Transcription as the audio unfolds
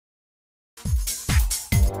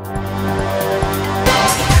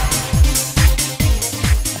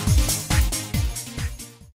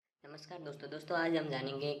दोस्तों आज हम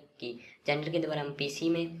जानेंगे कि जेंडर के द्वारा हम पीसी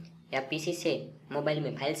में या पीसी से मोबाइल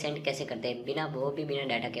में फाइल सेंड कैसे करते हैं बिना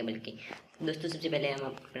डाटा केबल के। दोस्तों सबसे पहले हम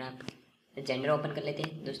अपना जेंडर ओपन कर लेते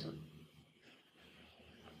हैं दोस्तों।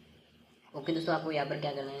 ओके दोस्तों, आपको यहाँ पर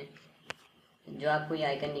क्या करना है, जो आपको ये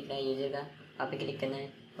आइकन दिख रहा है यूजर का, वहाँ पे क्लिक करना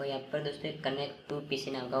है और यहाँ पर दोस्तों कनेक्ट टू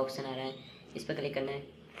पीसी नाम का ऑप्शन आ रहा है, इस पर क्लिक करना है।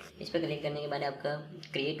 इस पर क्लिक करने के बाद आपका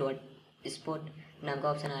क्रिएट हॉटस्पॉट नाम का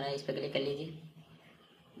ऑप्शन आ रहा है, इस पर क्लिक कर लीजिए।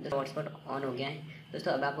 दोस्तों हॉटस्पॉट ऑन हो गया है।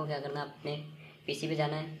 दोस्तों अब आपको क्या करना है, अपने पीसी पे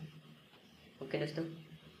जाना है। ओके दोस्तों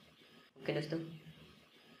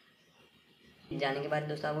जाने के बाद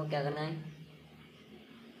दोस्तों आपको क्या करना है,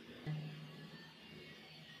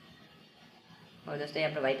 और दोस्तों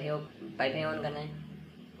यहाँ पर वाईफाई ऑन करना है।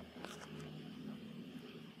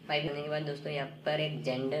 वाईफाई करने के बाद दोस्तों यहाँ पर एक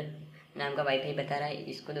जेंडर नाम का वाईफाई बता रहा है,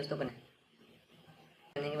 इसको दोस्तों करने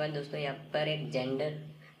के बाद दोस्तों यहाँ पर एक जेंडर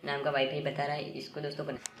नाम का वाईफाई बता रहा है, इसको दोस्तों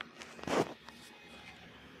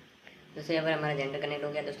दोस्तों यहाँ पर हमारा जेंडर कनेक्ट हो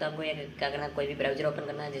गया। दोस्तों आपको ये क्या करना है, कोई भी ब्राउज़र ओपन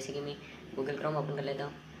करना है, जैसे कि मैं गूगल क्रोम ओपन कर लेता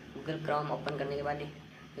हूँ। गूगल क्रोम ओपन करने के बाद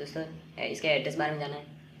दोस्तों इसके एड्रेस बार में जाना है।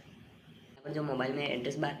 यहाँ पर जो मोबाइल में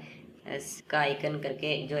एड्रेस बार इसका आइकन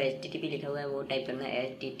करके जो HTTP लिखा हुआ है वो टाइप करना है,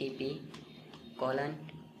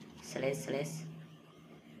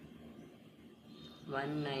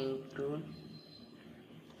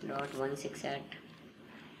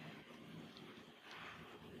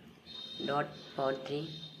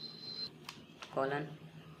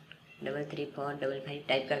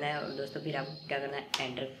 टाइप करना है और दोस्तों फिर आपको क्या करना है,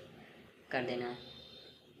 एंटर कर देना है।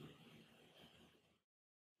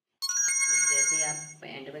 जैसे ही आप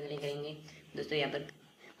एंटर पर क्लिक करेंगे दोस्तों यहाँ पर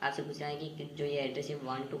आपसे पूछ रहा है कि जो ये एड्रेस है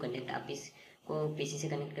वांट टू कनेक्ट, आप इसको पीसी से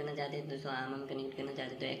कनेक्ट करना चाहते हैं। दोस्तों हम कनेक्ट करना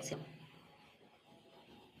चाहते हैं तो एक्सेप्ट।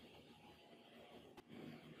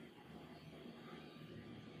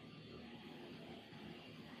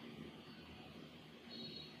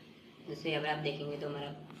 दोस्तों यहाँ पर आप देखेंगे तो हमारा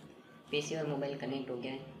पीसी और मोबाइल कनेक्ट हो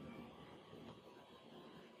गया है।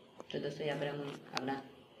 तो दोस्तों यहाँ पर हम अपना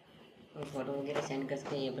फोटो वगैरह सेंड कर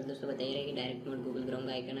सकते हैं। यहाँ पर दोस्तों बताइए रहा है कि डायरेक्ट मोड गूगल क्रोम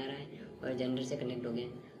का आइकन आ रहा है और जेंडर से कनेक्ट हो गया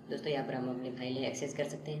है। दोस्तों यहाँ पर हम अपनी फाइलें एक्सेस कर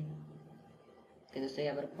सकते हैं। तो दोस्तों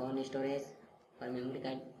यहाँ पर फ़ोन स्टोरेज और मेमोरी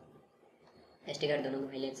कार्ड, SD कार्ड दोनों की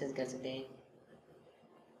फाइलें एक्सेस कर सकते हैं।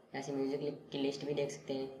 यहाँ से म्यूजिक की लिस्ट भी देख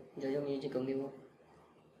सकते हैं, जो म्यूजिक होंगे वो,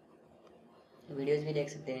 वीडियोज़ भी देख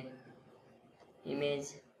सकते हैं,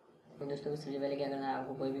 इमेज। तो दोस्तों सबसे पहले क्या करना है,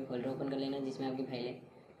 आपको कोई भी फोल्डर ओपन कर लेना है जिसमें आपकी फाइल है।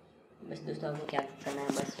 बस दोस्तों आपको क्या करना है,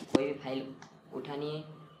 बस कोई भी फाइल उठानी है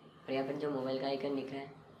और यहाँ पर जो मोबाइल का आइकन दिख रहा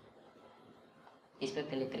है इस पर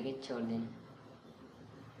क्लिक करके छोड़ देना।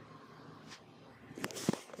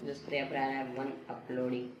 दोस्तों यहाँ पर आ रहा है 1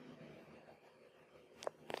 अपलोडिंग।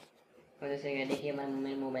 और दोस्तों ये देखिए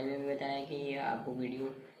मेरे मोबाइल में भी बताया है कि आपको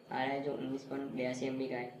वीडियो आ रहा है जो 19.82 MB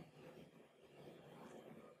का है।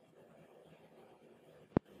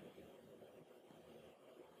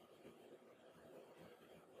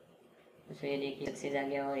 दोस्तों ये देखिए सक्सेस आ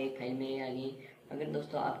गया और एक फाइल मेरी आ गई। अगर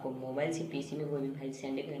दोस्तों आपको मोबाइल से पीसी में कोई भी फाइल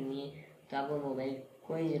सेंड करनी है तो आपको मोबाइल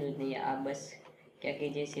कोई ज़रूरत नहीं है, आप बस क्या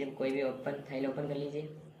कीजिए, सिर्फ कोई भी फाइल ओपन कर लीजिए।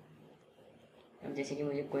 अब जैसे कि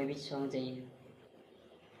मुझे कोई भी सॉन्ग चाहिए,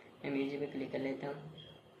 मैं म्यूजिक पे क्लिक कर लेता हूँ,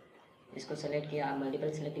 इसको सेलेक्ट किया। आप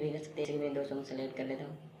मल्टीपल सेलेक्ट भी कर सकते हैं, जैसे कि मैं 2 सॉन्ग सेलेक्ट कर लेता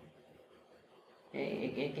हूँ,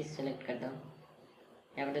 एक ही सेलेक्ट करता हूँ।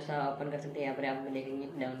 यहाँ पर दोस्तों आप ओपन कर सकते हैं। यहाँ पर आप देखेंगे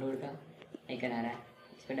डाउनलोड का आइकन आ रहा है,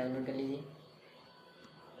 इस पर डाउनलोड कर लीजिए।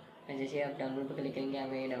 जैसे आप डाउनलोड पर क्लिक करेंगे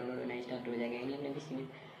आप ये डाउनलोड होना स्टार्ट हो जाएगा, इंग्लिश किसी में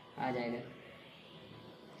आ जाएगा।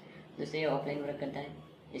 दोस्तों ये ऑफलाइन वर्क करता है,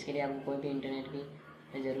 इसके लिए आपको कोई भी इंटरनेट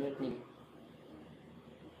की ज़रूरत नहीं।